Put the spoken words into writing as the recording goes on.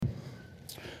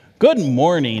Good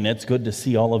morning. It's good to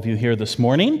see all of you here this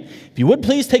morning. If you would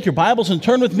please take your Bibles and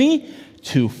turn with me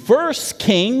to 1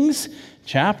 Kings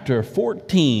chapter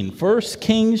 14. 1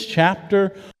 Kings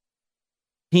chapter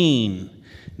 14.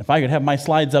 If I could have my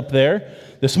slides up there.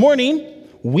 This morning,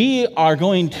 we are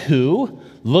going to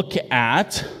look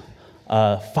at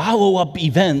follow-up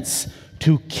events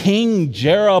to King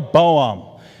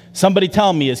Jeroboam. Somebody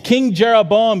tell me, is King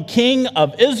Jeroboam king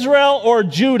of Israel or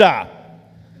Judah?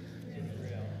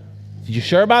 You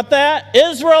sure about that?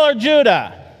 Israel or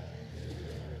Judah?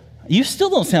 You still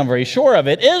don't sound very sure of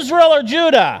it. Israel or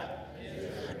Judah?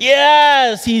 Israel.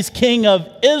 Yes, he's king of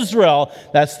Israel.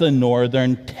 That's the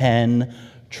northern 10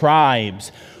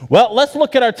 tribes. Well, let's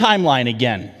look at our timeline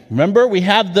again. Remember, we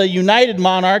have the united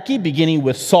monarchy beginning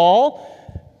with Saul.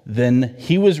 Then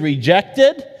he was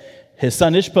rejected. His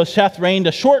son Ishbosheth reigned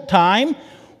a short time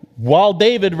while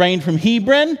David reigned from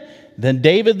Hebron. Then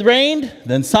David reigned,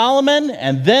 then Solomon,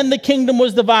 and then the kingdom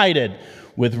was divided,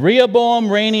 with Rehoboam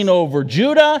reigning over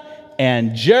Judah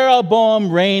and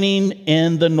Jeroboam reigning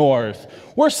in the north.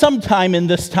 We're sometime in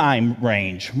this time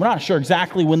range. We're not sure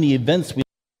exactly when the events we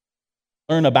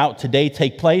learn about today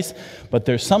take place, but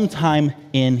there's some time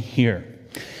in here.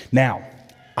 Now,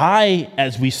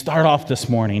 as we start off this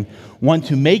morning, want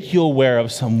to make you aware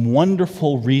of some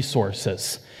wonderful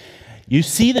resources. You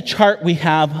see the chart we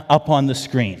have up on the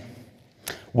screen.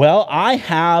 Well, I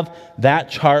have that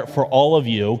chart for all of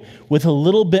you with a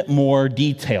little bit more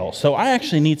detail. So I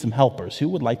actually need some helpers. Who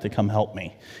would like to come help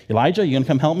me? Elijah, you going to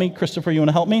come help me? Christopher, you want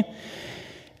to help me?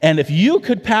 And if you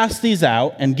could pass these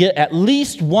out and get at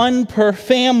least one per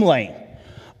family,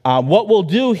 what we'll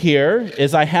do here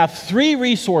is I have 3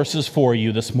 resources for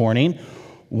you this morning.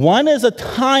 One is a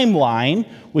timeline,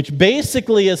 which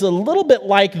basically is a little bit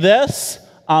like this,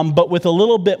 but with a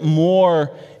little bit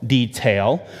more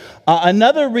detail.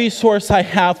 Another resource I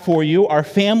have for you are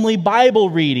family Bible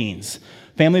readings.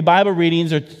 Family Bible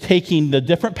readings are taking the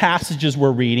different passages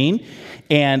we're reading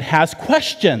and has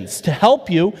questions to help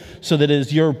you so that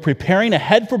as you're preparing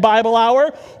ahead for Bible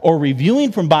Hour or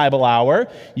reviewing from Bible Hour,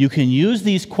 you can use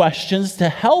these questions to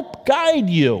help guide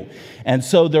you. And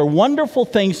so they're wonderful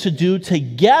things to do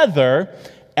together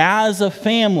as a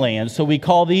family. And so we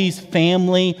call these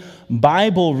family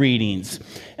Bible readings.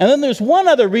 And then there's one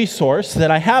other resource that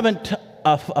I haven't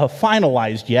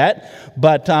finalized yet,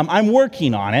 but I'm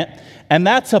working on it, and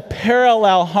that's a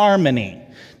parallel harmony.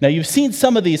 Now, you've seen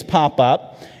some of these pop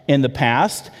up in the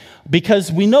past,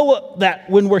 because we know that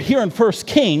when we're here in 1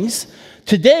 Kings,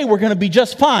 today we're going to be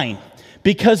just fine,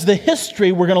 because the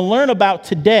history we're going to learn about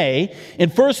today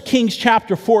in 1 Kings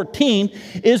chapter 14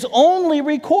 is only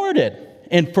recorded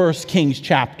in 1 Kings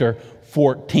chapter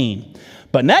 14.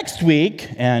 But next week,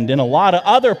 and in a lot of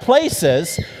other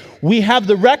places, we have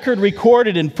the record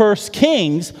recorded in 1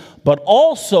 Kings, but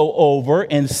also over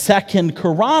in 2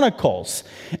 Chronicles.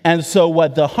 And so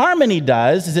what the harmony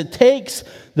does is it takes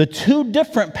the 2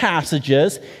 different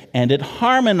passages and it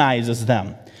harmonizes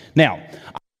them. Now,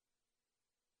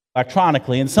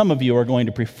 electronically, and some of you are going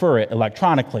to prefer it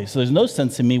electronically, so there's no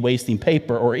sense in me wasting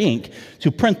paper or ink to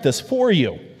print this for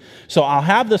you. So I'll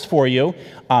have this for you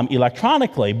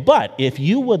electronically, but if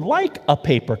you would like a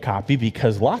paper copy,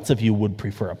 because lots of you would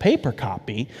prefer a paper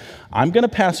copy, I'm going to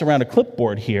pass around a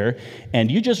clipboard here,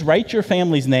 and you just write your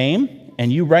family's name,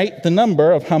 and you write the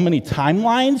number of how many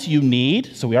timelines you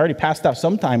need. So we already passed out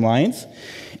some timelines.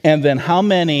 And then how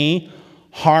many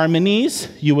harmonies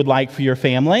you would like for your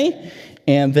family,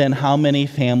 and then how many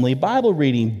family Bible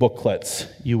reading booklets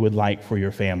you would like for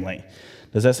your family.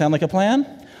 Does that sound like a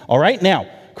plan? All right, now,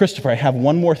 Christopher, I have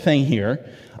one more thing here.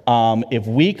 If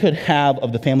we could have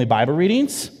of the family Bible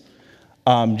readings,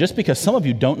 just because some of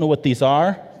you don't know what these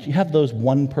are, you have those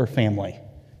one per family.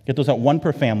 Get those out, one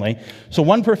per family. So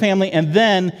one per family, and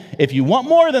then if you want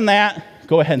more than that,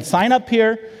 go ahead and sign up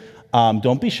here.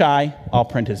 Don't be shy. I'll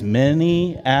print as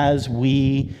many as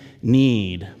we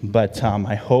need. But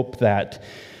I hope that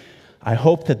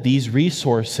these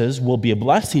resources will be a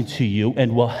blessing to you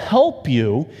and will help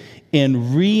you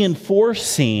in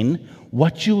reinforcing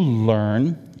what you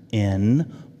learn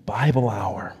in Bible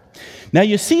Hour. Now,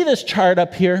 you see this chart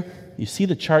up here? You see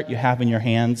the chart you have in your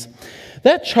hands?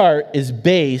 That chart is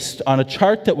based on a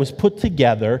chart that was put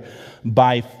together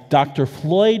by Dr.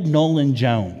 Floyd Nolan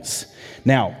Jones.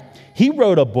 Now, he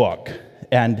wrote a book,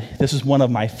 and this is one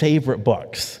of my favorite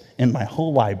books in my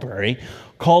whole library,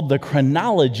 called The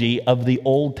Chronology of the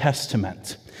Old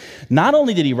Testament. Not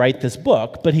only did he write this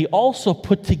book, but he also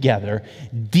put together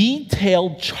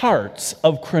detailed charts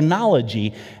of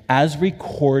chronology as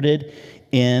recorded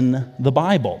in the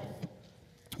Bible,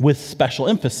 with special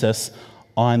emphasis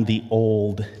on the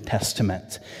Old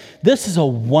Testament. This is a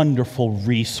wonderful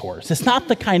resource. It's not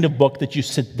the kind of book that you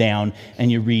sit down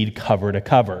and you read cover to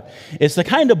cover. It's the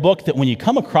kind of book that when you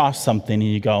come across something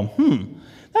and you go,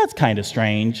 that's kind of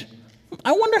strange.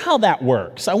 I wonder how that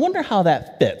works. I wonder how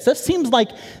that fits. This seems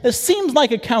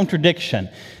like a contradiction.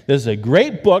 This is a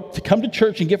great book to come to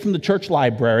church and get from the church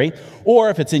library, or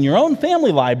if it's in your own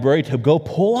family library, to go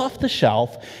pull off the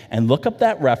shelf and look up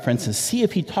that reference and see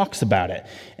if he talks about it.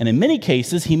 And in many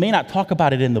cases, he may not talk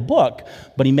about it in the book,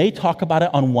 but he may talk about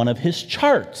it on one of his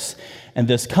charts. And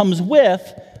this comes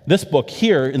with this book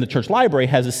here in the church library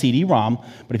has a CD-ROM,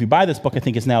 but if you buy this book, I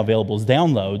think it's now available as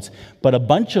downloads, but a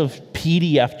bunch of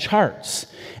PDF charts.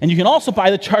 And you can also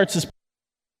buy the charts as...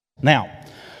 Now,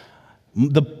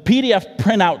 the PDF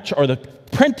printout or the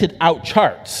printed out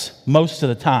charts, most of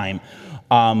the time,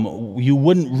 you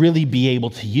wouldn't really be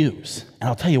able to use. And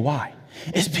I'll tell you why.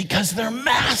 It's because they're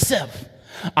massive.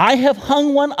 I have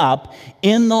hung one up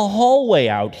in the hallway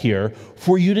out here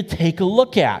for you to take a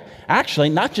look at. Actually,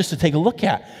 not just to take a look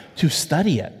at, to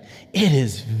study it. It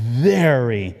is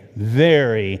very,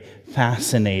 very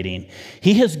fascinating.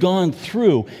 He has gone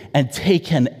through and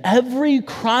taken every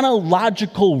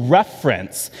chronological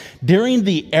reference during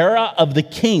the era of the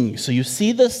kings. So you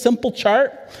see this simple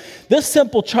chart? This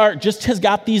simple chart just has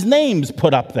got these names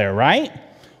put up there, right?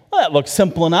 Well, that looks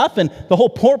simple enough, and the whole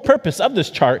purpose of this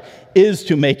chart is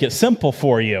to make it simple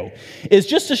for you. It's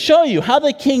just to show you how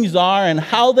the kings are and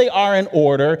how they are in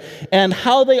order and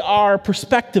how they are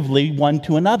prospectively one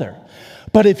to another.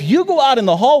 But if you go out in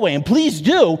the hallway, and please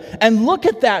do, and look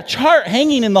at that chart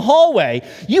hanging in the hallway,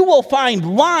 you will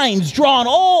find lines drawn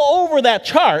all over that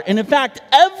chart. And in fact,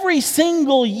 every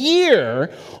single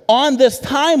year on this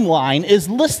timeline is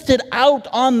listed out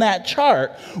on that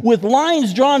chart with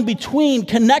lines drawn between,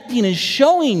 connecting and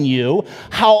showing you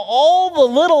how all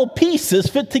the little pieces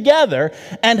fit together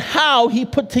and how he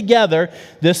put together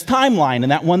this timeline.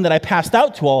 And that one that I passed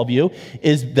out to all of you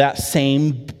is that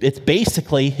same, it's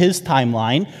basically his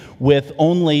timeline with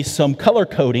only some color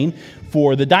coding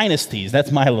for the dynasties.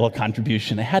 That's my little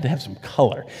contribution. It had to have some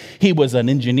color. He was an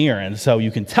engineer, and so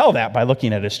you can tell that by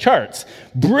looking at his charts.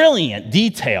 Brilliant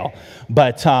detail,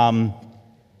 but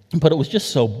it was just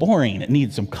so boring. It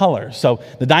needed some color. So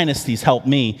the dynasties helped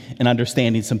me in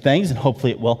understanding some things, and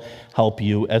hopefully it will help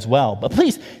you as well. But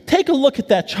please, take a look at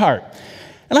that chart.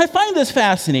 And I find this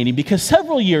fascinating because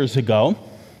several years ago,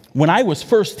 when I was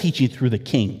first teaching through the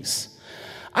Kings,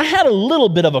 I had a little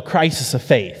bit of a crisis of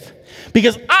faith,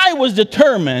 because I was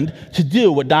determined to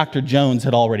do what Dr. Jones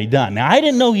had already done. Now, I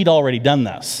didn't know he'd already done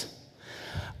this.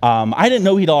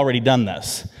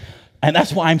 And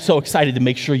that's why I'm so excited to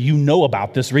make sure you know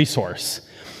about this resource,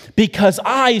 because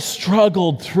I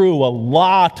struggled through a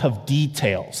lot of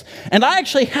details. And I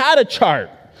actually had a chart.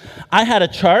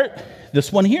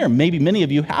 This one here. Maybe many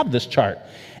of you have this chart.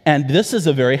 And this is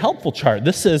a very helpful chart.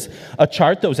 This is a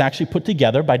chart that was actually put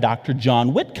together by Dr.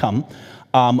 John Whitcomb,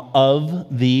 of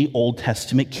the Old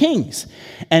Testament kings.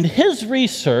 And his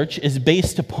research is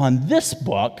based upon this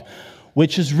book,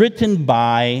 which is written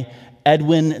by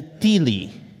Edwin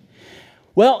Thiele.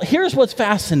 Well, here's what's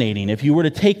fascinating. If you were to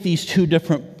take these two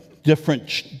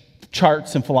different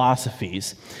charts and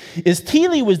philosophies, is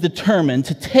Thiele was determined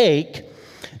to take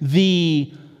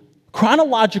the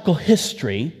chronological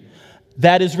history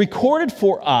that is recorded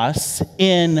for us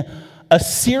in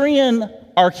Assyrian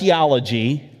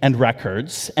archaeology and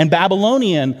records, and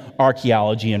Babylonian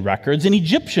archaeology and records, and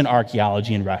Egyptian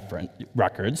archaeology and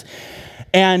records.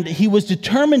 And he was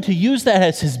determined to use that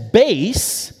as his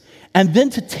base, and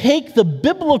then to take the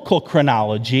biblical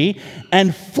chronology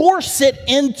and force it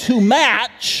into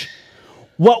match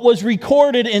what was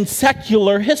recorded in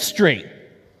secular history.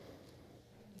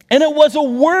 And it was a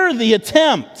worthy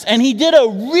attempt, and he did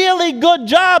a really good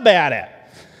job at it.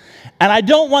 And I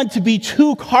don't want to be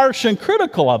too harsh and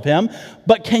critical of him,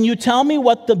 but can you tell me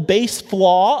what the base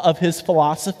flaw of his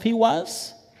philosophy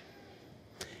was?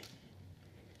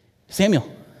 Samuel.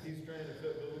 He's trying to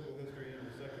fit biblical history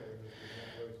into secular history,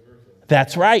 not vice versa.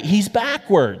 That's right. He's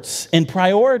backwards in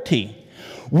priority.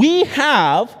 We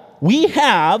have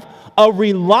a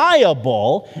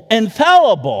reliable,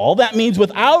 infallible, that means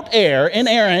without error,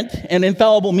 inerrant, and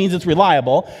infallible means it's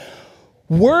reliable,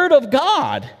 Word of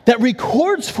God that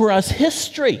records for us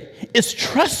history. Is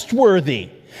trustworthy.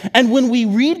 And when we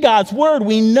read God's Word,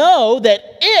 we know that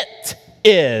it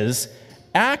is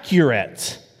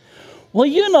accurate. Well,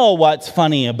 you know what's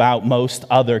funny about most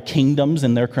other kingdoms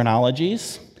and their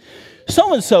chronologies?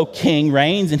 So-and-so king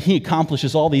reigns, and he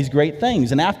accomplishes all these great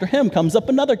things. And after him comes up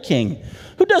another king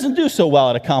who doesn't do so well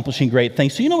at accomplishing great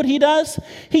things. So you know what he does?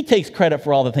 He takes credit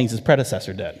for all the things his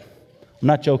predecessor did. I'm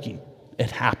not joking.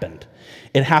 it happened.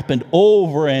 It happened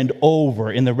over and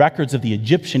over in the records of the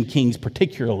Egyptian kings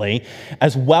particularly,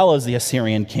 as well as the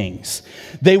Assyrian kings.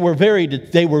 They were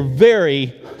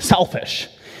very selfish,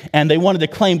 and they wanted to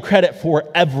claim credit for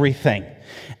everything.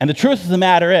 And the truth of the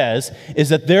matter is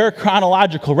that their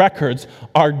chronological records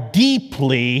are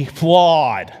deeply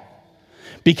flawed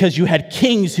because you had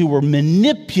kings who were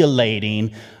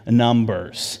manipulating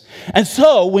numbers. And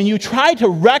so when you try to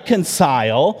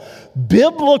reconcile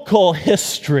biblical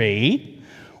history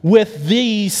with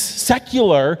these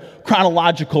secular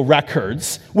chronological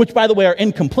records, which, by the way, are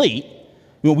incomplete,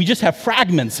 we just have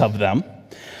fragments of them.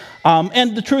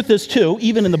 And the truth is, too,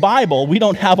 even in the Bible, we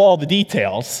don't have all the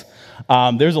details.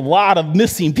 There's a lot of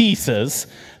missing pieces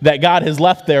that God has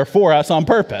left there for us on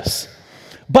purpose.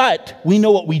 But we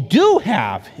know what we do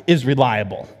have is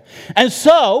reliable. And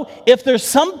so, if there's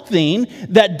something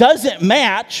that doesn't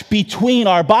match between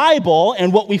our Bible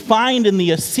and what we find in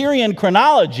the Assyrian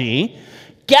chronology,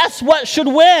 guess what should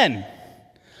win?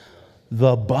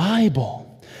 The Bible.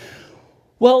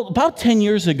 Well, about 10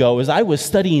 years ago, as I was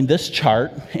studying this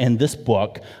chart and this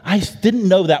book, I didn't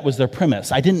know that was their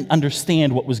premise. I didn't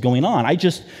understand what was going on.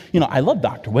 I love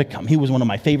Dr. Wickham. He was one of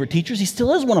my favorite teachers. He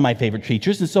still is one of my favorite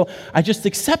teachers. And so I just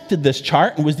accepted this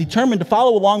chart and was determined to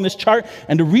follow along this chart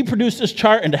and to reproduce this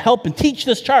chart and to help and teach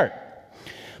this chart.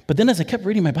 But then as I kept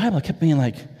reading my Bible, I kept being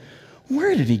like,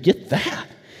 where did he get that?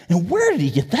 And where did he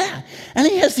get that? And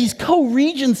he has these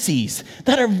co-regencies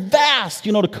that are vast.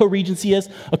 You know what a co-regency is?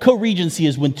 A co-regency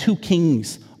is when two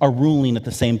kings are ruling at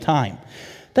the same time.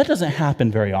 That doesn't happen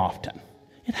very often.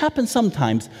 It happens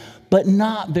sometimes, but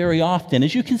not very often.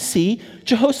 As you can see,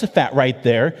 Jehoshaphat right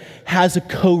there has a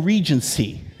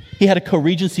co-regency. He had a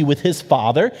co-regency with his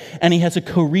father, and he has a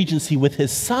co-regency with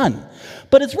his son.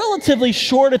 But it's relatively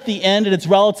short at the end, and it's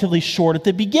relatively short at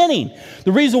the beginning.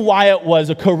 The reason why it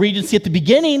was a co-regency at the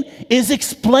beginning is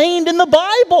explained in the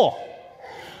Bible.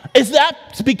 Is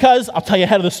that because, I'll tell you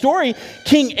ahead of the story,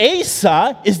 King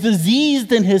Asa is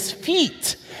diseased in his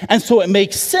feet. And so it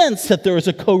makes sense that there is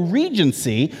a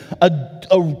co-regency, a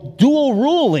dual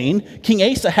ruling. King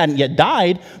Asa hadn't yet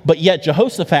died, but yet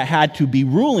Jehoshaphat had to be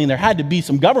ruling. There had to be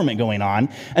some government going on.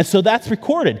 And so that's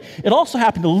recorded. It also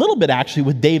happened a little bit, actually,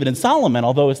 with David and Solomon,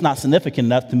 although it's not significant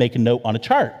enough to make a note on a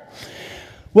chart.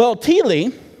 Well,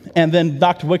 Teeley, and then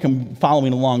Dr. Wickham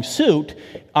following along suit,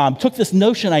 took this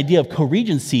notion idea of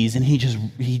co-regencies, and it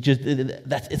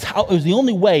was the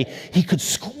only way he could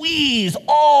squeeze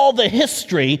all the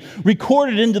history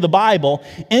recorded into the Bible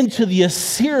into the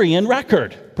Assyrian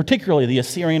record, particularly the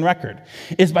Assyrian record,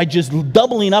 is by just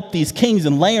doubling up these kings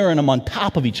and layering them on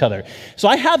top of each other. So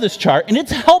I have this chart, and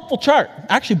it's a helpful chart.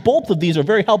 Actually, both of these are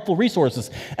very helpful resources.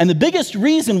 And the biggest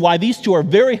reason why these two are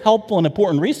very helpful and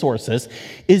important resources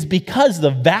is because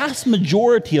the vast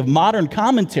majority of modern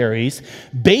commentaries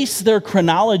base their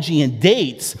chronology and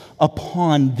dates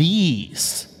upon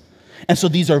these. And so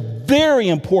these are very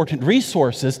important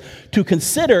resources to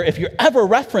consider if you're ever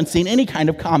referencing any kind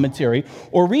of commentary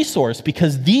or resource,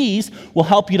 because these will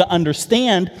help you to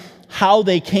understand how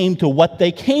they came to what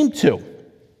they came to.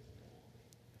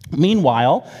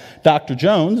 Meanwhile, Dr.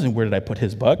 Jones, and where did I put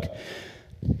his book?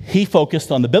 He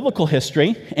focused on the biblical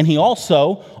history, and he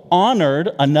also honored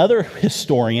another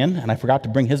historian, and I forgot to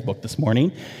bring his book this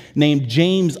morning, named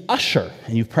James Ussher.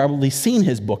 And you've probably seen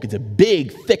his book. It's a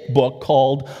big, thick book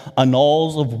called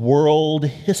Annals of World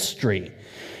History.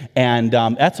 And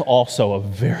that's also a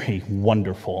very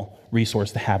wonderful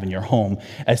resource to have in your home,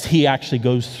 as he actually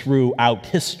goes throughout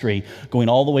history, going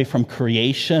all the way from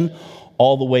creation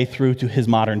all the way through to his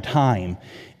modern time,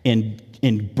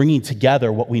 in bringing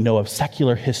together what we know of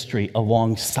secular history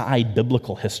alongside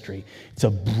biblical history. It's a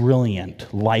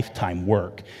brilliant lifetime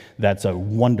work. That's a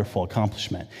wonderful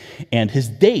accomplishment. And his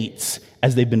dates,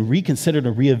 as they've been reconsidered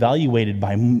and reevaluated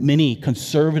by many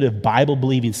conservative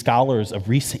Bible-believing scholars of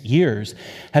recent years,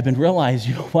 have been realized,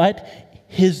 you know what?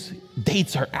 His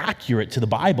dates are accurate to the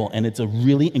Bible, and it's a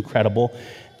really incredible,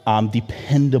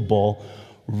 dependable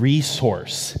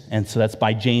resource. And so that's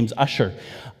by James Ussher.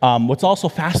 What's also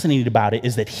fascinating about it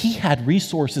is that he had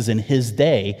resources in his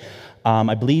day.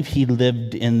 I believe he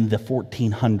lived in the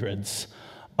 1400s.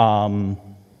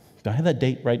 Do I have that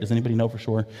date right? Does anybody know for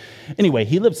sure? Anyway,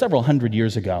 he lived several hundred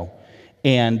years ago.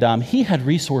 And he had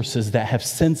resources that have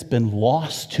since been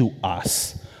lost to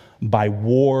us by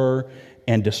war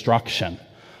and destruction.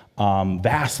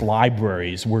 Vast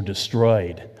libraries were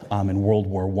destroyed in World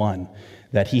War I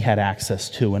that he had access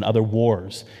to in other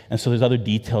wars. And so there's other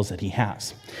details that he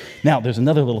has. Now, there's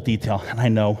another little detail, and I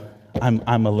know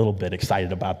I'm a little bit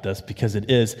excited about this because it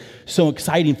is so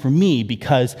exciting for me,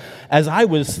 because as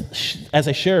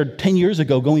I shared 10 years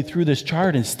ago, going through this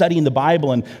chart and studying the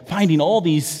Bible and finding all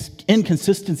these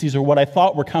inconsistencies or what I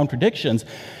thought were contradictions,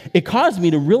 it caused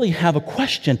me to really have a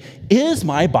question: is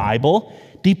my Bible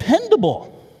dependable?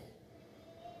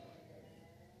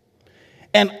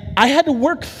 And I had to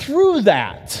work through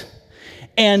that.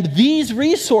 And these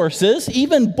resources,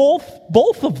 even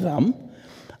both of them,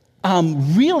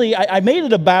 really, I made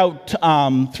it about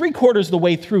 3/4 of the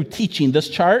way through teaching this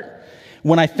chart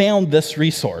when I found this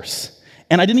resource.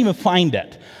 And I didn't even find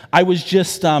it. I was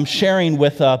just sharing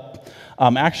with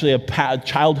actually a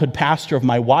childhood pastor of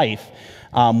my wife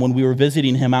when we were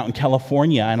visiting him out in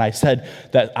California, and I said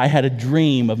that I had a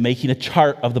dream of making a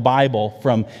chart of the Bible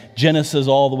from Genesis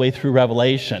all the way through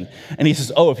Revelation. And he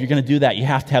says, oh, if you're going to do that, you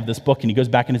have to have this book. And he goes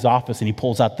back in his office and he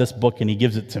pulls out this book and he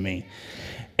gives it to me.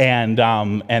 And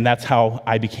that's how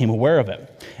I became aware of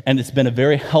it. And it's been a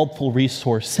very helpful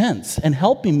resource since, and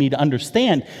helping me to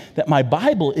understand that my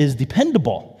Bible is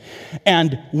dependable.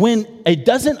 And when it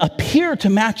doesn't appear to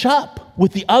match up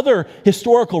with the other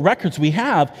historical records we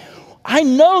have, I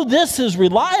know this is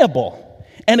reliable.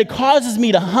 And it causes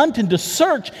me to hunt and to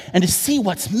search and to see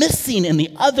what's missing in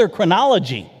the other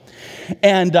chronology.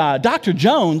 And Dr.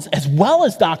 Jones, as well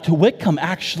as Dr. Whitcomb,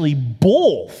 actually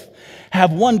both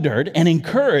have wondered and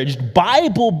encouraged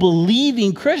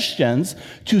Bible-believing Christians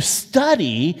to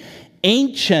study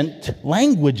ancient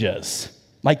languages,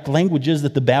 like languages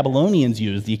that the Babylonians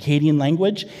used, the Akkadian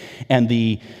language, and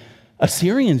the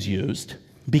Assyrians used,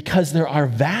 because there are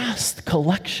vast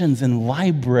collections and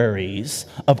libraries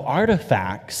of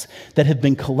artifacts that have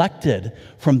been collected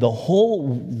from the whole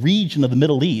region of the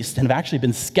Middle East and have actually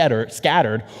been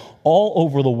scattered all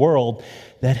over the world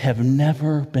that have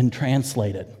never been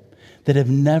translated, that have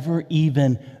never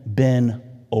even been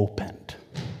opened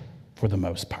for the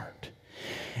most part.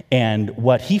 And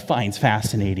what he finds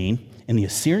fascinating in the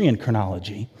Assyrian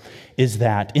chronology is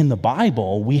that in the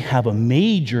Bible, we have a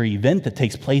major event that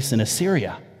takes place in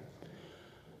Assyria.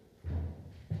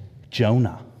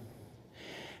 Jonah.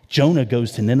 Jonah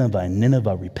goes to Nineveh, and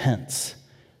Nineveh repents.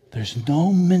 There's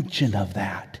no mention of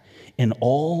that in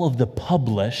all of the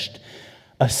published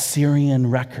Assyrian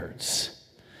records.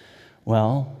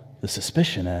 Well, the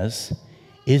suspicion is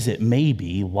it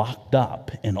maybe locked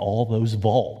up in all those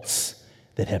vaults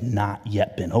that have not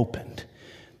yet been opened?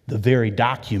 The very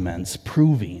documents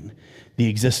proving the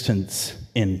existence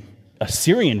in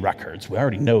Assyrian records, we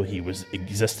already know he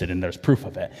existed and there's proof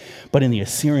of it, but in the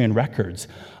Assyrian records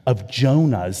of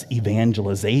Jonah's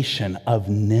evangelization of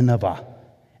Nineveh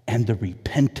and the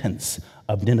repentance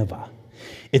of Nineveh.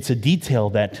 It's a detail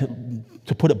that,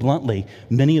 to put it bluntly,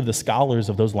 many of the scholars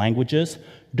of those languages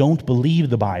don't believe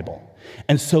the Bible.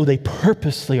 And so they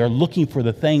purposely are looking for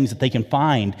the things that they can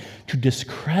find to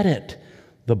discredit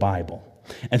the Bible.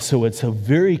 And so it's a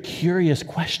very curious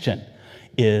question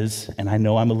is, and I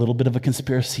know I'm a little bit of a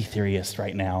conspiracy theorist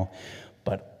right now,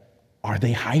 but are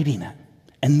they hiding it?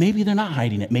 And maybe they're not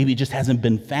hiding it. Maybe it just hasn't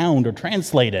been found or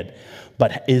translated,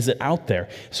 but is it out there?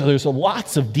 So there's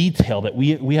lots of detail that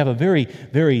we have a very,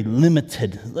 very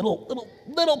limited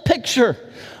little picture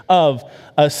of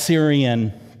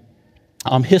Assyrian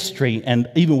history and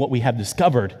even what we have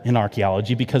discovered in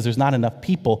archaeology, because there's not enough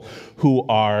people who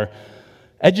are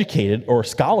educated or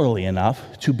scholarly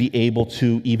enough to be able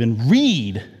to even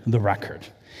read the record.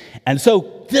 And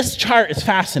so this chart is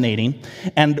fascinating,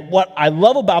 and what I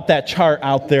love about that chart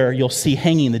out there, you'll see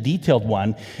hanging the detailed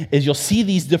one, is you'll see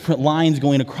these different lines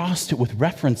going across it with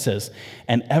references,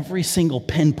 and every single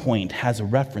pinpoint has a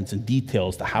reference and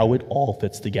details to how it all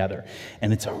fits together.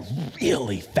 And it's a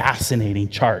really fascinating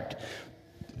chart,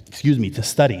 to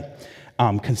study,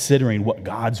 considering what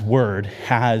God's Word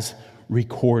has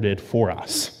recorded for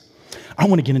us. I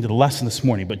want to get into the lesson this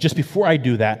morning, but just before I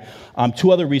do that,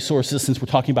 two other resources, since we're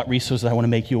talking about resources I want to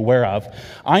make you aware of.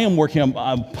 I am working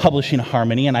on publishing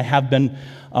Harmony, and I have been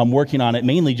working on it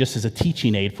mainly just as a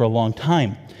teaching aid for a long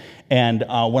time. And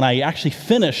when I actually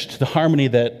finished the Harmony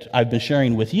that I've been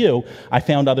sharing with you, I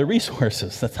found other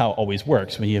resources. That's how it always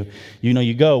works. When you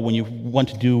when you want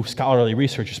to do scholarly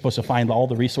research, you're supposed to find all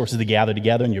the resources to gather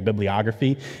together in your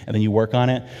bibliography, and then you work on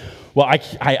it. Well,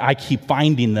 I keep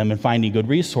finding them and finding good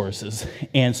resources.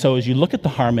 And so as you look at the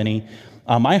Harmony,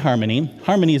 my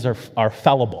Harmonies are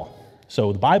fallible.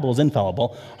 So the Bible is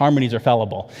infallible, Harmonies are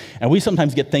fallible. And we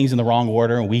sometimes get things in the wrong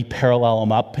order, and we parallel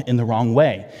them up in the wrong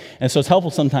way. And so it's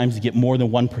helpful sometimes to get more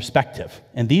than one perspective.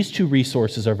 And these two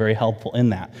resources are very helpful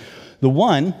in that. The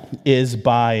one is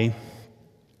the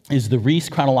Reese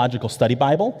Chronological Study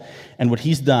Bible. And what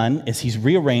he's done is he's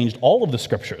rearranged all of the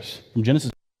scriptures from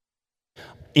Genesis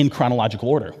in chronological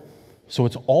order. So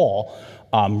it's all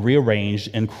rearranged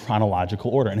in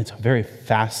chronological order, and it's a very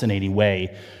fascinating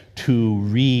way to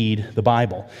read the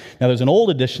Bible. Now, there's an old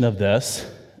edition of this.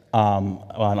 Well,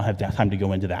 I don't have time to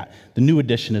go into that. The new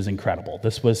edition is incredible.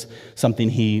 This was something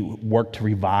he worked to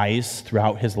revise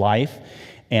throughout his life,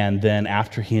 and then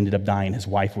after he ended up dying, his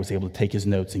wife was able to take his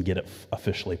notes and get it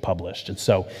officially published. And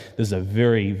so this is a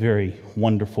very, very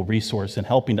wonderful resource in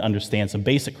helping to understand some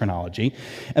basic chronology.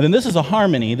 And then this is a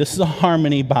harmony. This is a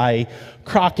harmony by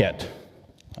Crockett,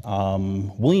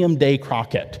 William Day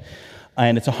Crockett.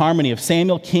 And it's a harmony of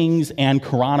Samuel, Kings, and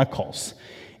Chronicles.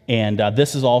 And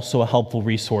this is also a helpful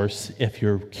resource if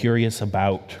you're curious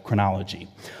about chronology.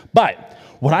 But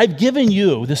what I've given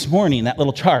you this morning, that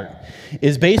little chart,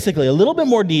 is basically a little bit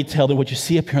more detailed than what you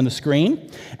see up here on the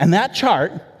screen. And that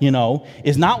chart,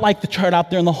 is not like the chart out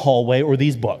there in the hallway or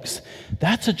these books.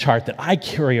 That's a chart that I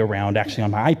carry around actually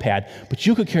on my iPad, but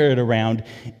you could carry it around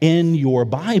in your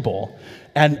Bible.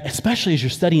 And especially as you're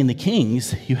studying the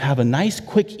Kings, you have a nice,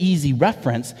 quick, easy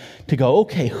reference to go,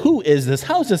 okay, who is this?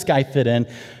 How does this guy fit in?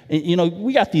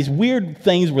 We got these weird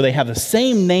things where they have the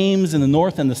same names in the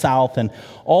north and the south and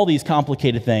all these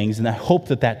complicated things. And I hope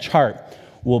that chart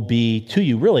will be, to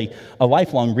you, really a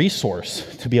lifelong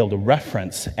resource to be able to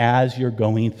reference as you're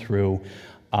going through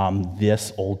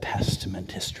this Old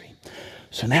Testament history.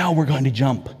 So now we're going to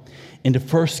jump into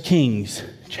 1 Kings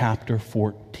chapter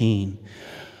 14.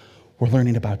 We're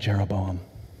learning about Jeroboam.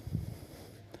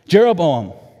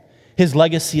 Jeroboam, his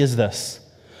legacy is this: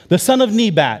 the son of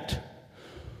Nebat,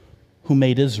 who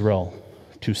made Israel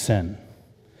to sin.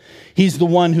 He's the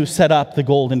one who set up the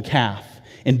golden calf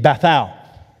in Bethel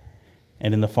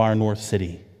and in the far north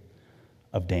city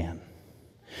of Dan.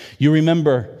 You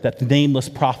remember that the nameless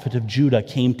prophet of Judah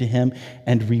came to him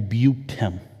and rebuked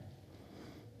him.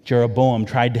 Jeroboam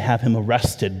tried to have him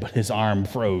arrested, but his arm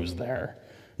froze there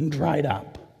and dried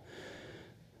up.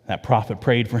 That prophet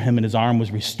prayed for him, and his arm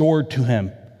was restored to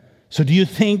him. So do you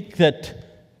think that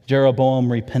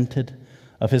Jeroboam repented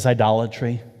of his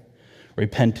idolatry,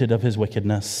 repented of his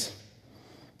wickedness?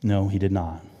 No, he did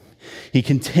not. He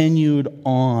continued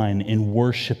on in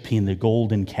worshiping the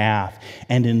golden calf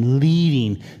and in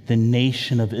leading the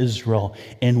nation of Israel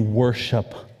in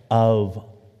worship of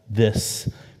this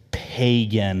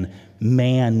pagan,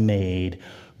 man-made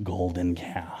golden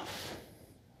calf.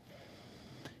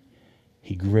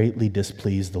 He greatly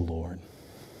displeased the Lord.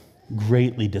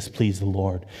 Greatly displeased the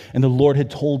Lord. And the Lord had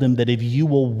told him that if you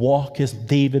will walk as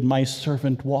David, my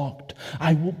servant, walked,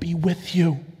 I will be with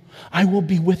you. I will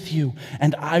be with you,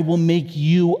 and I will make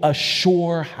you a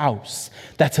sure house.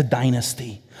 That's a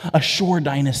dynasty, a sure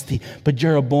dynasty. But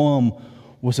Jeroboam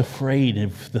was afraid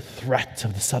of the threat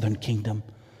of the southern kingdom,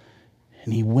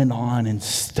 and he went on in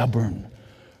stubborn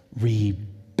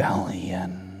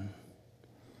rebellion.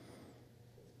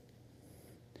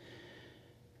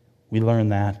 We learn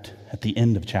that at the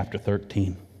end of chapter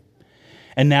 13.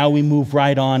 And now we move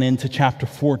right on into chapter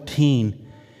 14.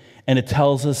 And it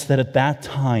tells us that at that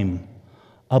time,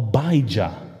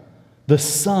 Abijah, the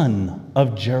son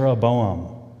of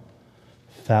Jeroboam,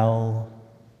 fell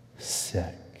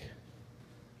sick.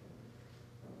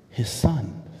 His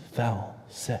son fell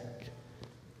sick.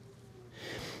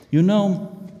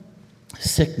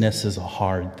 Sickness is a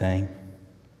hard thing,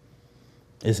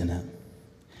 isn't it?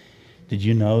 Did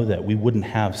you know that we wouldn't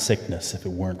have sickness if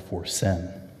it weren't for sin?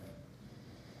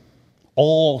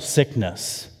 All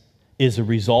sickness is a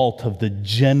result of the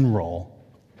general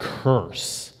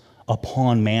curse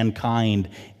upon mankind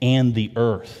and the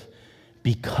earth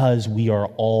because we are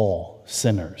all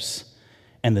sinners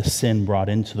and the sin brought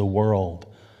into the world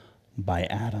by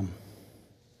Adam.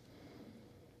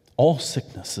 All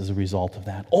sickness is a result of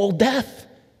that. All death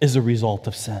is a result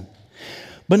of sin.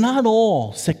 But not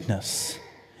all sickness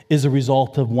is a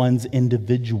result of one's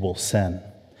individual sin.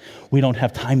 We don't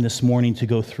have time this morning to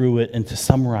go through it and to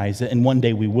summarize it, and one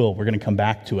day we will. We're going to come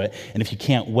back to it. And if you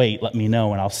can't wait, let me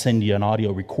know, and I'll send you an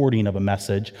audio recording of a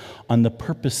message on the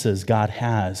purposes God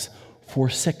has for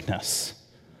sickness.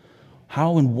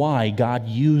 How and why God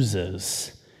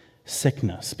uses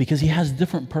sickness, because he has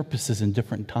different purposes in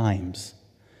different times.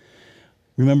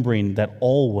 Remembering that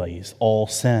always all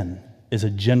sin is a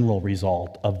general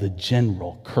result of the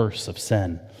general curse of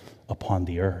sin upon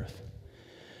the earth.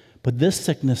 But this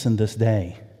sickness in this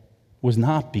day was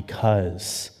not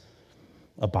because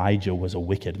Abijah was a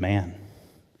wicked man.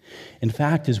 In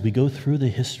fact, as we go through the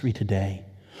history today,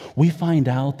 we find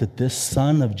out that this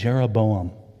son of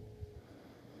Jeroboam,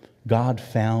 God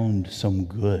found some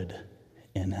good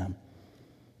in him.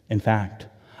 In fact,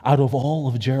 out of all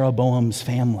of Jeroboam's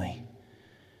family,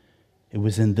 it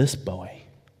was in this boy,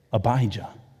 Abijah,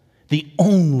 the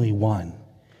only one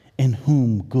in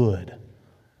whom good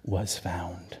was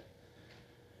found.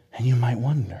 And you might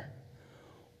wonder,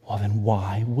 well, then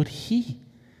why would he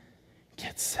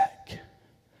get sick?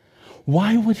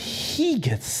 Why would he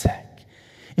get sick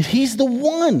if he's the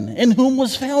one in whom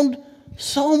was found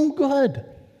some good?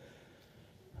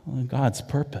 Well, God's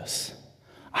purpose,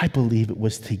 I believe it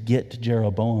was to get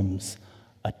Jeroboam's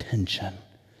attention.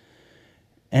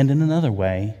 And in another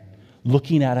way,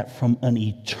 looking at it from an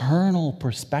eternal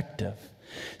perspective.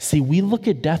 See, we look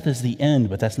at death as the end,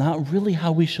 but that's not really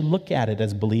how we should look at it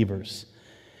as believers.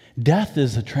 Death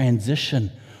is a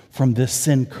transition from this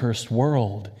sin-cursed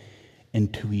world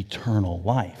into eternal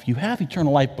life. You have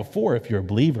eternal life before if you're a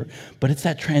believer, but it's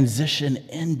that transition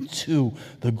into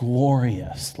the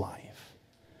glorious life.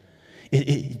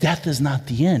 Death is not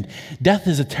the end. Death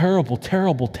is a terrible,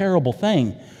 terrible, terrible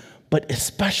thing, but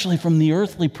especially from the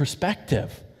earthly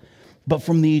perspective. But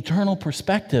from the eternal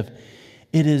perspective,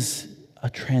 it is a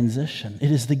transition.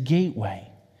 It is the gateway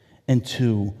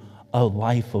into a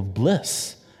life of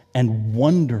bliss and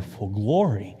wonderful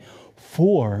glory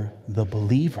for the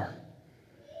believer.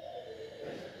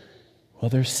 Well,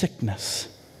 there's sickness.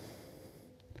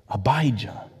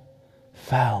 Abijah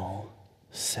fell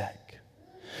sick.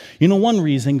 You know, one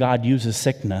reason God uses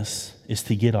sickness is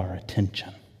to get our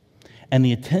attention and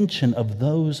the attention of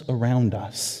those around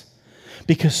us.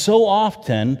 Because so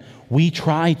often we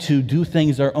try to do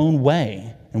things our own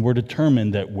way, and we're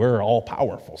determined that we're all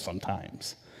powerful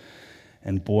sometimes.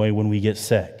 And boy, when we get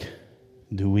sick,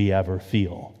 do we ever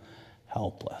feel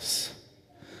helpless.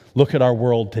 Look at our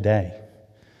world today.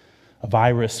 A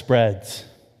virus spreads,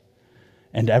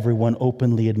 and everyone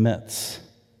openly admits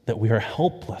that we are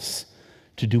helpless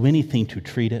to do anything to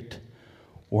treat it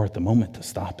or at the moment to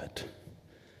stop it.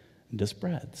 It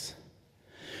spreads.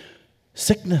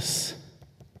 Sickness,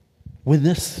 with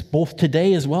this both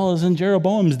today as well as in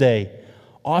Jeroboam's day,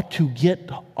 ought to get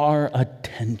our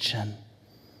attention.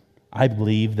 I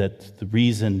believe that the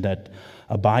reason that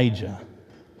Abijah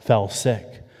fell sick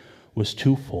was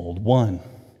twofold. One,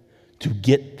 to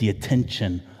get the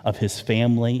attention of his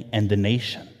family and the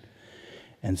nation.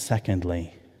 And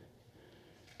secondly,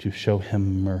 to show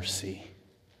him mercy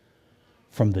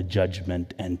from the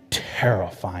judgment and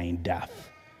terrifying death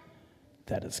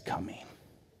that is coming.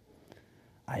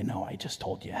 I know I just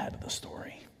told you ahead of the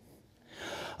story.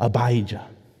 Abijah,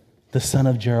 the son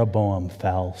of Jeroboam,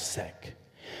 fell sick,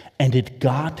 and it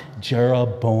got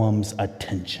Jeroboam's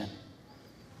attention,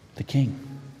 the king.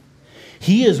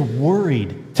 He is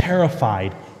worried,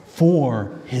 terrified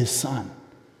for his son.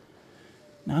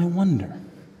 Now I wonder,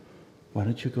 why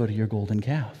don't you go to your golden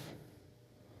calf?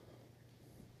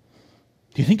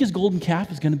 Do you think his golden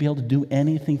calf is going to be able to do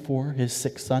anything for his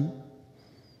sick son?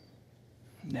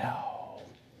 No,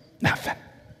 nothing.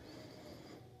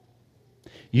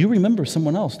 You remember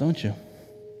someone else, don't you?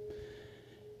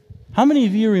 How many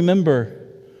of you remember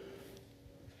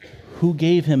who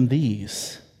gave him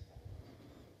these?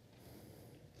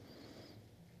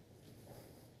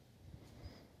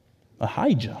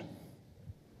 Ahijah,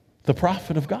 the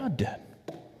prophet of God, did.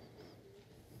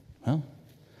 Well,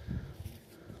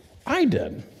 I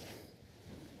did.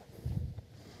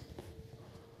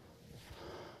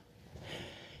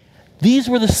 These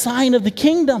were the sign of the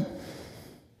kingdom.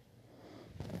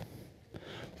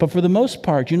 But for the most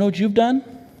part, you know what you've done?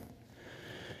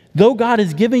 Though God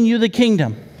is giving you the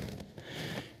kingdom,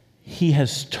 he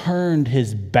has turned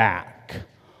his back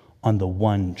on the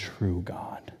one true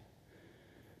God.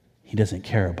 He doesn't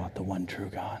care about the one true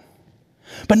God.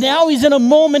 But now he's in a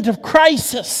moment of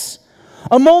crisis.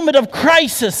 A moment of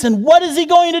crisis. And what is he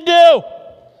going to do?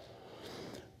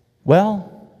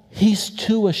 Well, he's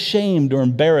too ashamed or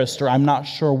embarrassed or I'm not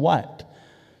sure what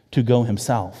to go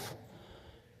himself.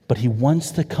 But he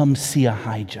wants to come see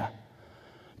Ahijah.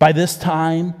 By this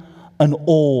time, an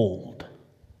old,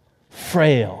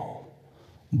 frail,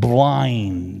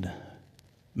 blind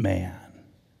man.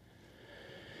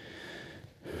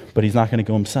 But he's not going to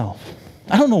go himself.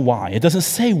 I don't know why. It doesn't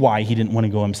say why he didn't want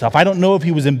to go himself. I don't know if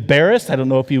he was embarrassed. I don't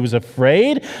know if he was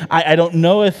afraid. I don't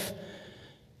know if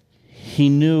he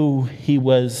knew he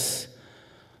was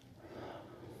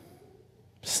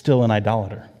still an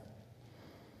idolater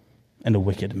and a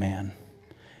wicked man.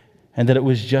 And that it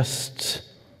was just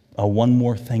a one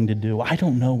more thing to do. I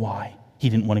don't know why he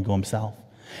didn't want to go himself.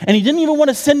 And he didn't even want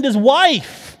to send his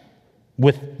wife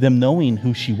with them knowing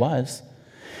who she was.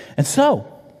 And so,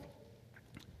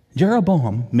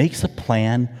 Jeroboam makes a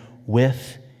plan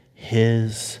with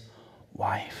his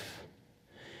wife.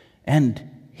 And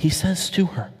he says to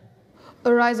her,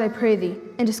 Arise, I pray thee,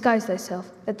 and disguise thyself,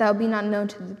 that thou be not known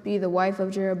to be the wife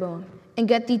of Jeroboam, and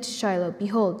get thee to Shiloh.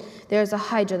 Behold, there is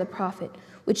Ahijah the prophet,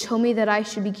 which told me that I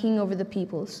should be king over the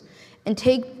peoples. And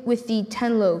take with thee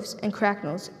 10 loaves and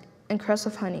cracknels and cress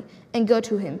of honey, and go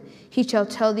to him. He shall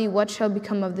tell thee what shall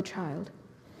become of the child.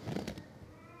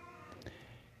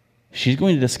 She's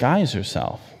going to disguise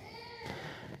herself,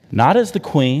 not as the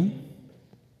queen,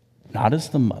 not as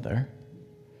the mother,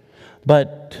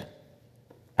 but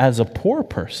as a poor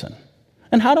person.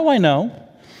 And how do I know?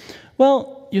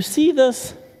 Well, you see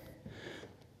this?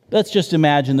 Let's just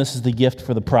imagine this is the gift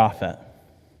for the prophet.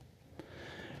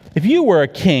 If you were a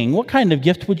king, what kind of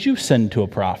gift would you send to a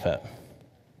prophet?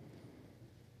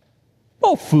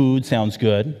 Well, food sounds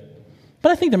good,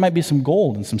 but I think there might be some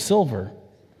gold and some silver,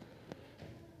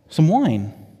 some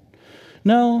wine.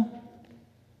 No,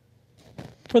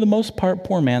 for the most part,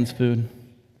 poor man's food.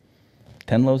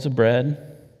 10 loaves of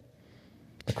bread,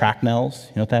 the cracknels,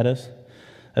 you know what that is?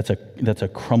 That's a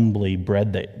crumbly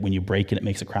bread that when you break it, it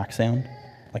makes a crack sound,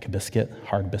 like a biscuit,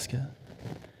 hard biscuit.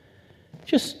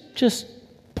 Just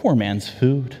poor man's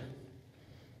food.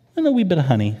 And a wee bit of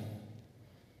honey.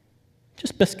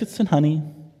 Just biscuits and honey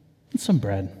and some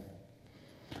bread.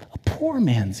 A poor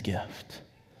man's gift.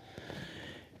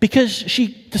 Because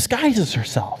she disguises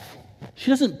herself.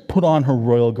 She doesn't put on her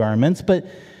royal garments, but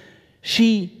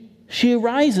she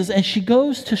arises and she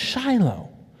goes to Shiloh.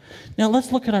 Now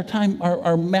let's look at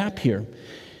our map here.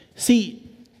 See,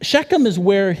 Shechem is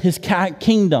where his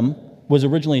kingdom was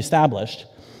originally established,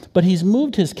 but he's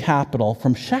moved his capital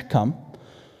from Shechem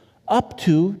up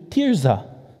to Tirzah.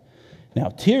 Now,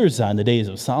 Tirzah in the days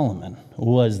of Solomon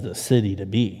was the city to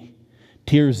be.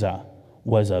 Tirzah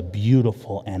was a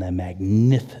beautiful and a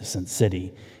magnificent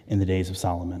city in the days of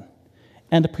Solomon.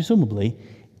 And presumably,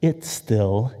 it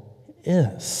still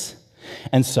is.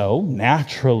 And so,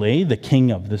 naturally, the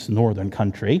king of this northern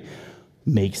country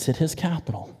makes it his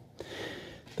capital.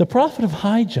 The prophet of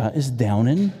Ahijah is down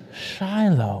in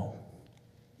Shiloh,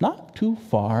 not too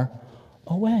far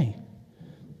away.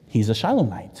 He's a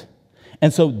Shilonite.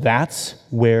 And so that's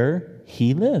where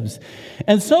he lives.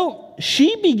 And so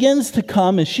she begins to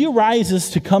come, and she arises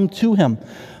to come to him.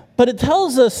 But it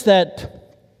tells us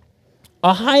that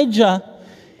Ahijah,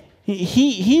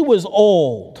 he was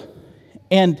old,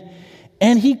 and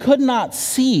he could not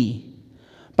see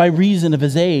by reason of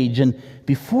his age. And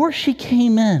before she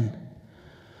came in,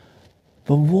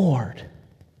 the Lord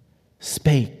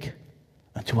spake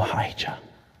unto Ahijah.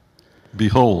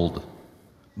 Behold,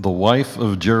 the wife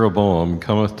of Jeroboam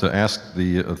cometh to ask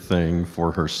thee a thing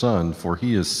for her son, for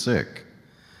he is sick.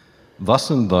 Thus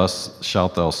and thus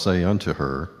shalt thou say unto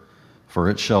her, for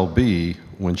it shall be,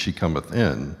 when she cometh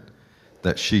in,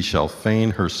 that she shall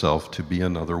feign herself to be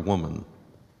another woman.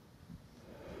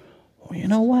 Well, you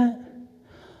know what?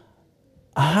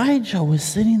 Ahijah was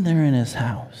sitting there in his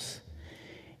house,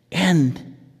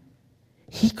 and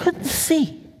he couldn't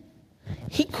see.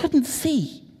 He couldn't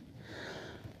see.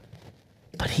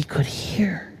 But he could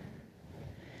hear.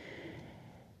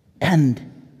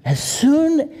 And as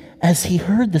soon as he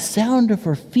heard the sound of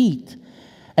her feet,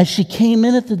 as she came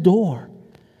in at the door,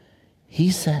 he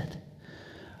said,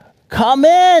 "Come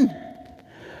in!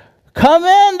 Come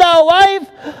in, thou wife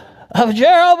of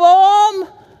Jeroboam!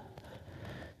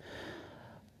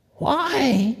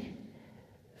 Why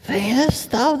feignest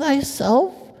thou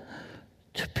thyself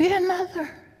to be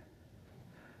another?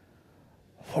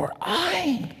 For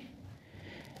I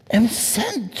am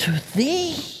sent to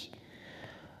thee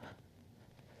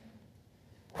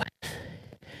with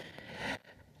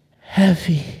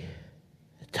heavy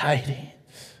tidings.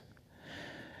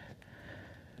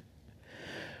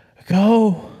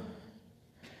 Go,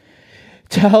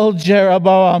 tell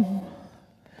Jeroboam,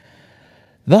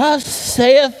 thus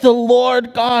saith the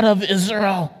Lord God of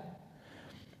Israel,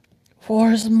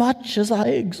 forasmuch as I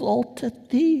exalted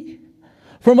thee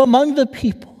from among the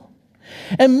people,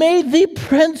 and made thee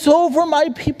prince over my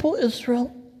people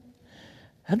Israel,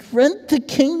 and rent the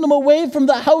kingdom away from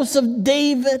the house of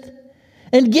David,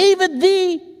 and gave it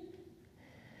thee.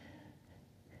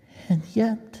 And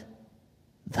yet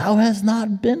thou hast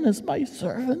not been as my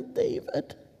servant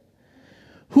David,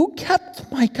 who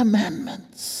kept my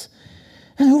commandments,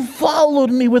 and who followed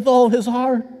me with all his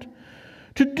heart,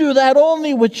 to do that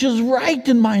only which is right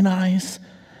in mine eyes,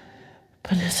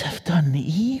 but as have done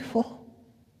evil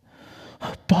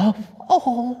above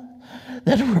all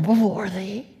that were before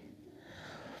thee.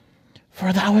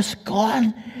 For thou hast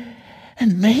gone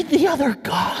and made the other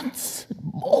gods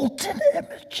molten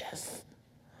images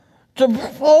to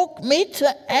provoke me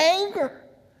to anger,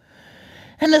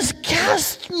 and hast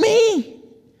cast me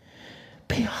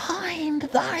behind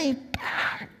thy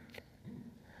back.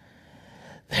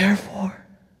 Therefore,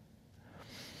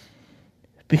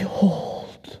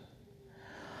 Behold,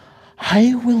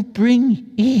 I will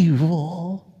bring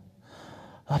evil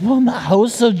upon the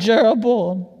house of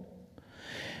Jeroboam,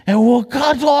 and will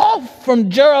cut off from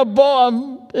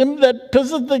Jeroboam him that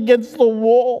pisseth against the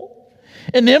wall,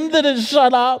 and him that is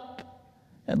shut up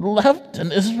and left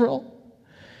in Israel.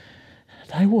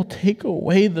 And I will take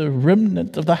away the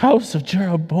remnant of the house of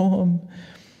Jeroboam,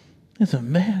 as a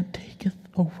man taketh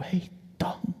away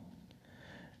dung,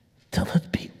 till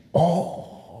it be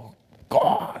all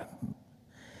gone.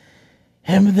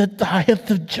 Him that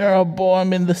dieth of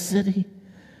Jeroboam in the city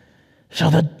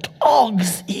shall the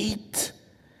dogs eat,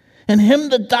 and him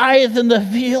that dieth in the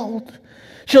field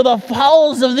shall the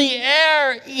fowls of the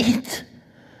air eat.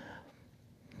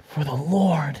 For the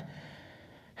Lord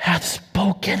hath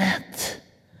spoken it.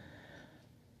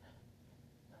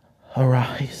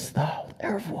 Arise thou,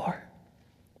 therefore,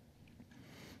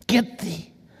 get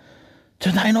thee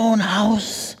to thine own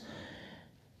house,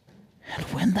 and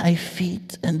when thy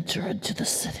feet enter into the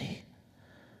city,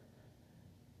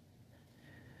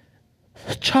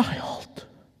 the child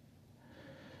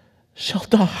shall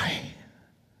die,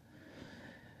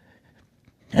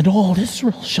 and all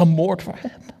Israel shall mourn for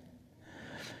him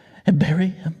and bury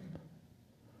him.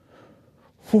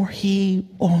 For he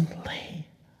only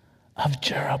of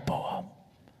Jeroboam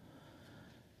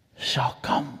shall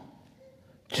come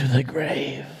to the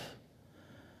grave,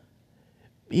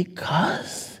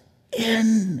 because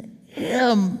in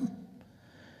him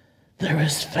there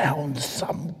is found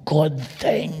some good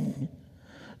thing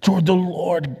toward the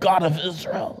Lord God of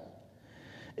Israel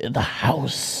in the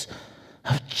house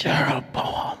of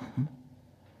Jeroboam.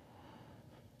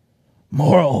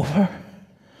 Moreover,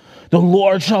 the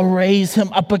Lord shall raise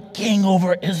him up a king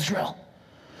over Israel,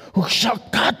 who shall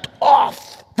cut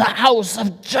off the house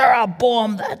of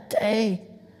Jeroboam that day.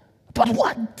 But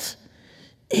what?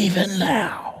 Even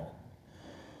now.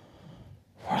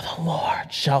 For the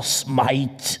Lord shall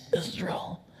smite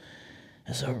Israel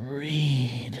as a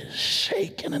reed is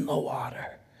shaken in the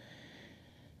water,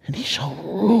 and he shall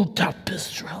root up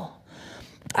Israel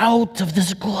out of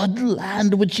this good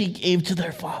land which he gave to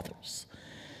their fathers,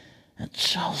 and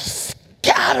shall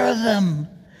scatter them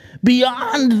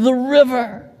beyond the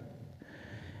river,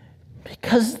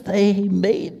 because they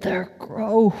made their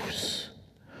groves,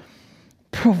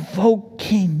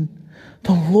 provoking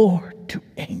the Lord to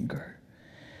anger.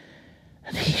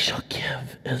 And he shall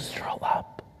give Israel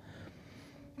up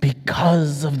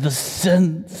because of the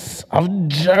sins of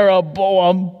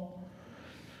Jeroboam,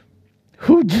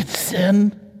 who did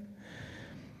sin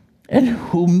and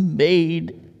who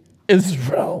made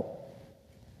Israel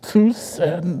to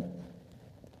sin.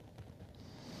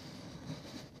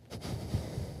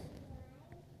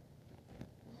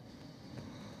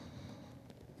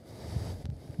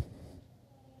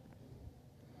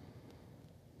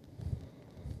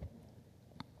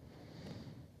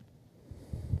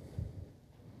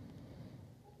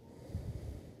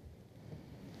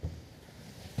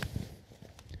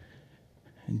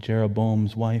 And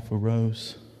Jeroboam's wife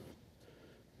arose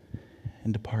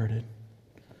and departed,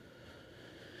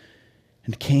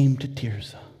 and came to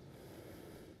Tirzah.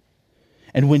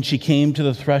 And when she came to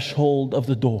the threshold of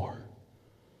the door,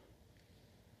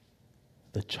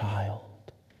 the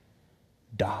child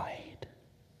died.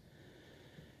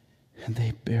 And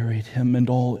they buried him, and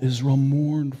all Israel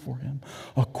mourned for him,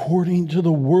 according to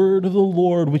the word of the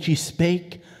Lord, which he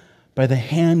spake by the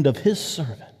hand of his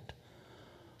servant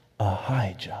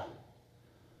Ahijah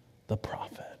the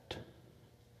prophet.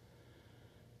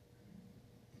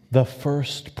 The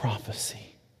first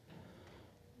prophecy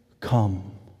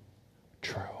come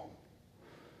true.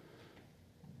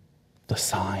 The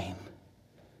sign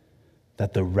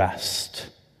that the rest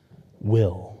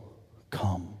will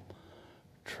come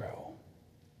true.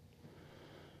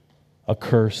 A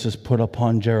curse is put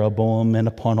upon Jeroboam and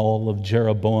upon all of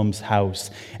Jeroboam's house.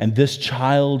 And this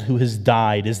child who has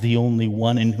died is the only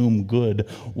one in whom good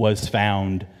was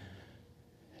found.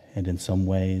 And in some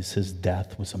ways, his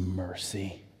death was a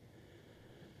mercy,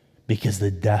 because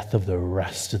the death of the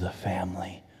rest of the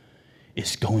family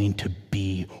is going to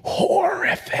be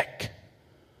horrific.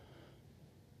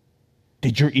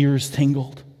 Did your ears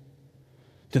tingle?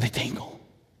 Did they tingle?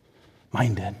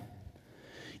 Mine did.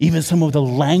 Even some of the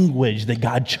language that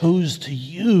God chose to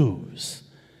use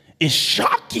is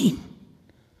shocking.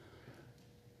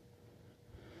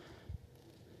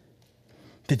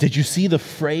 Did you see the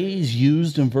phrase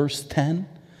used in verse 10?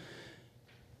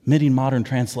 Many modern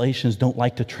translations don't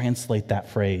like to translate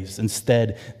that phrase.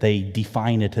 Instead, they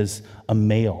define it as a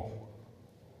male.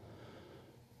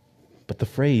 But the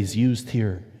phrase used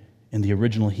here in the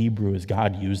original Hebrew as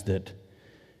God used it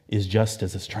is just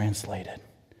as it's translated.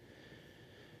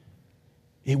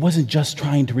 it wasn't just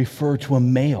trying to refer to a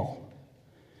male.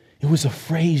 It was a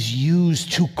phrase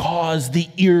used to cause the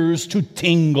ears to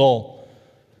tingle.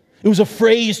 It was a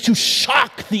phrase to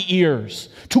shock the ears,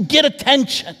 to get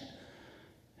attention,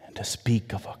 and to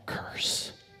speak of a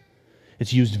curse.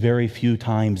 It's used very few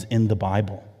times in the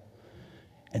Bible.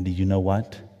 And do you know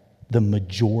what? The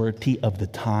majority of the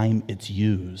time it's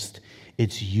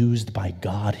used by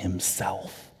God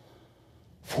himself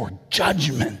for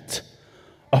judgment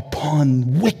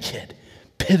upon wicked,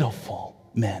 pitiful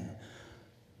men,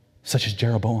 such as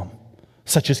Jeroboam,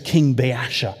 such as King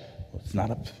Baasha.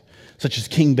 Such as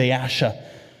King Baasha,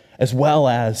 as well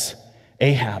as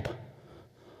Ahab.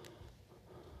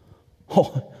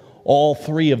 All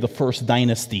three of the first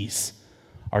dynasties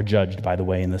are judged, by the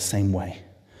way, in the same way.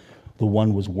 The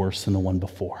one was worse than the one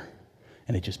before,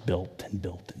 and it just built and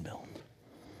built and built.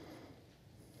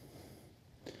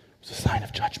 It was a sign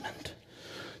of judgment,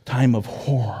 time of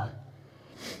horror.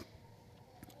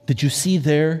 Did you see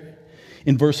there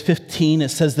in verse 15, it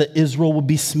says that Israel will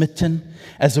be smitten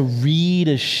as a reed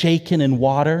is shaken in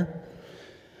water?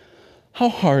 How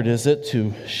hard is it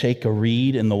to shake a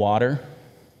reed in the water?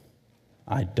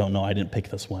 I don't know. I didn't pick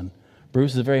this one.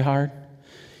 Bruce, is it very hard?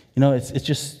 You know, it's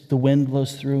just the wind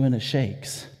blows through and it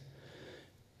shakes.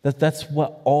 That's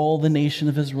what all the nation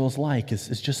of Israel is like,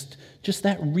 is just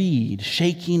that reed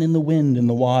shaking in the wind in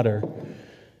the water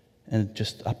and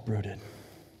just uprooted.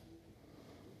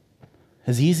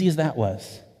 As easy as that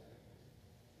was,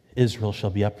 Israel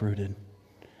shall be uprooted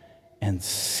and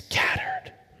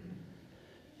scattered.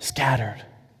 Scattered.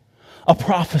 A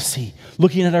prophecy.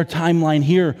 Looking at our timeline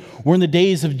here, we're in the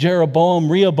days of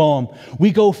Jeroboam, Rehoboam. We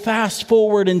go fast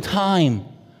forward in time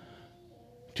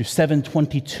to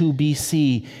 722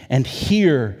 BC, and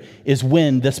here is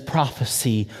when this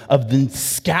prophecy of the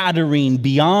scattering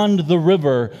beyond the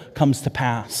river comes to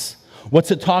pass.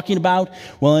 What's it talking about?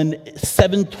 Well, in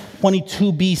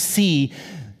 722 BC,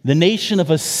 the nation of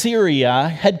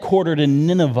Assyria, headquartered in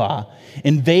Nineveh,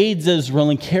 invades Israel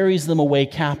and carries them away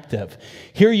captive.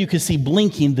 Here you can see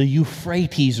blinking the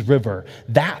Euphrates River.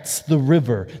 That's the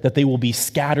river that they will be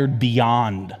scattered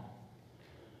beyond.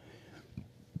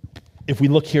 If we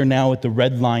look here now at the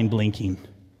red line blinking,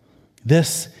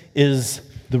 this is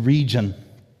the region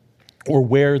or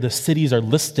where the cities are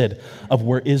listed of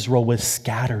where Israel was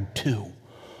scattered to,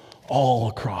 all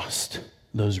across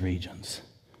those regions,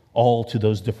 all to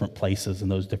those different places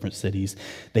and those different cities.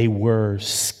 They were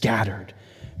scattered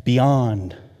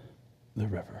beyond the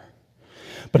river.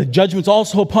 But a judgment's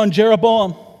also upon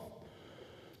Jeroboam.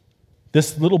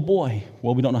 This little boy,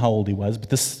 well, we don't know how old he was, but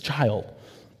this child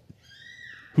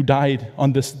who died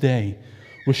on this day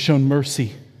was shown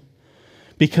mercy,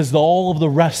 because all of the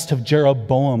rest of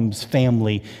Jeroboam's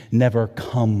family never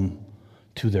come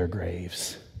to their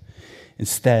graves.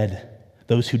 Instead,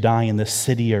 those who die in the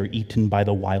city are eaten by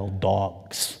the wild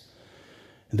dogs,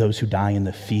 and those who die in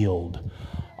the field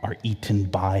are eaten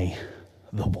by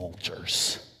the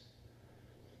vultures.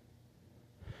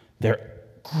 They're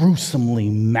gruesomely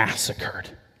massacred,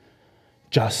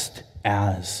 just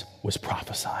as was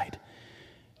prophesied.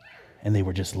 And they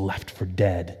were just left for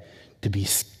dead to be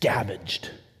scavenged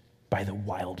by the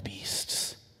wild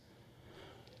beasts.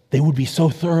 They would be so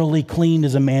thoroughly cleaned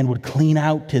as a man would clean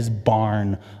out his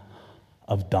barn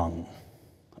of dung,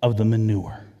 of the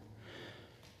manure.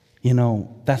 You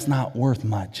know, that's not worth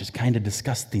much. It's kind of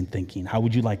disgusting thinking. How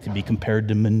would you like to be compared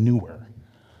to manure?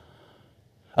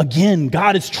 Again,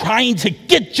 God is trying to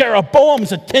get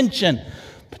Jeroboam's attention,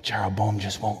 but Jeroboam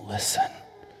just won't listen.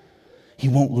 He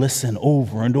won't listen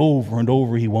over and over and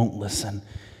over. He won't listen.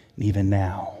 And even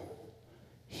now,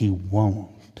 he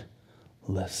won't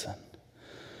listen.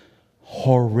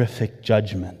 Horrific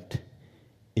judgment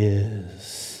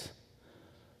is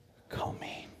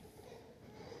coming.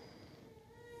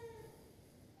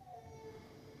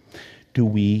 Do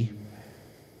we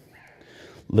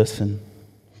listen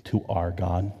to our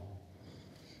God?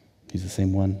 He's the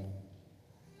same one.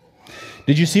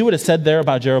 Did you see what it said there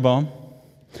about Jeroboam?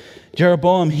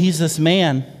 Jeroboam, he's this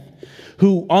man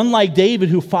who, unlike David,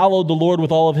 who followed the Lord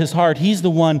with all of his heart, he's the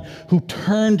one who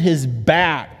turned his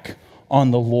back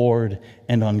on the Lord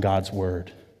and on God's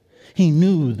word. He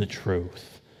knew the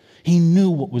truth. He knew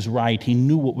what was right. He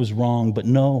knew what was wrong. But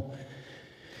no,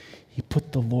 he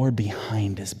put the Lord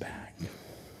behind his back.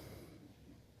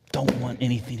 Don't want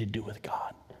anything to do with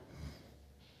God.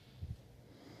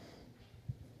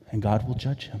 And God will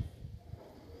judge him.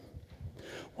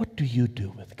 What do you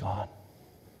do with God?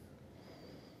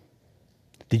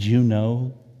 Did you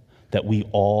know that we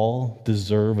all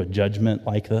deserve a judgment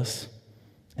like this?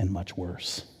 And much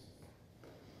worse.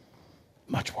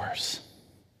 Much worse.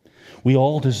 We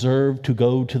all deserve to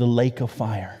go to the lake of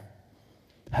fire,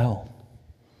 hell,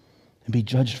 and be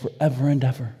judged forever and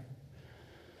ever.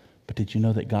 But did you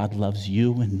know that God loves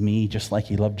you and me just like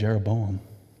he loved Jeroboam?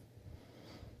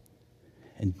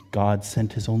 And God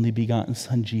sent his only begotten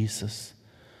Son, Jesus,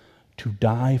 to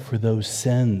die for those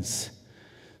sins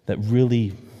that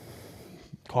really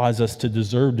cause us to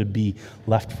deserve to be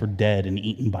left for dead and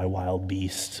eaten by wild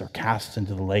beasts or cast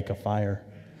into the lake of fire.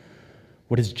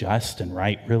 What is just and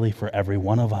right, really, for every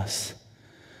one of us.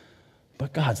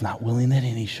 But God's not willing that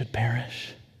any should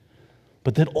perish,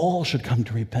 but that all should come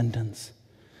to repentance.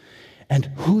 And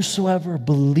whosoever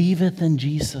believeth in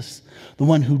Jesus, the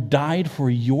one who died for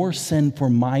your sin, for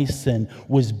my sin,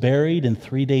 was buried, and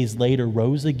 3 days later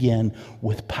rose again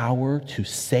with power to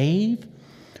save,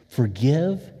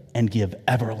 forgive, and give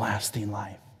everlasting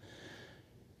life.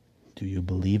 Do you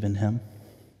believe in him?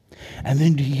 And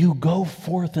then do you go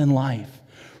forth in life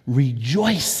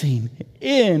rejoicing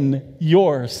in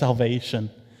your salvation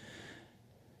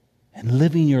and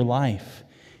living your life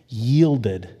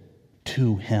yielded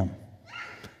to him,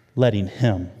 letting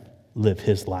him live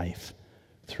his life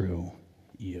through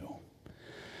you?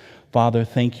 Father,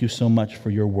 thank you so much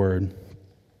for your word.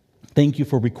 Thank you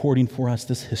for recording for us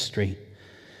this history.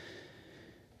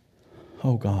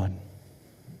 Oh God,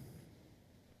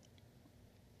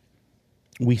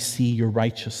 we see your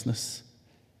righteousness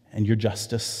and your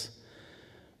justice,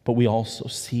 but we also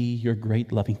see your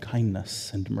great loving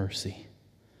kindness and mercy.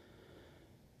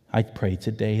 I pray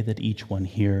today that each one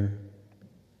here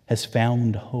has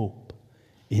found hope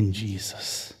in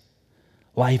Jesus,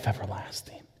 life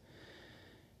everlasting.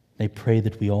 I pray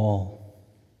that we all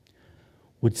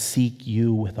would seek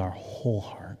you with our whole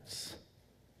hearts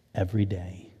every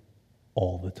day,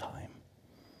 all the time.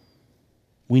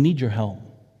 We need your help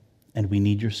and we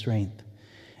need your strength.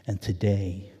 And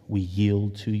today we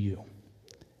yield to you.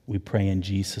 We pray in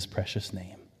Jesus' precious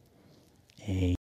name. Amen.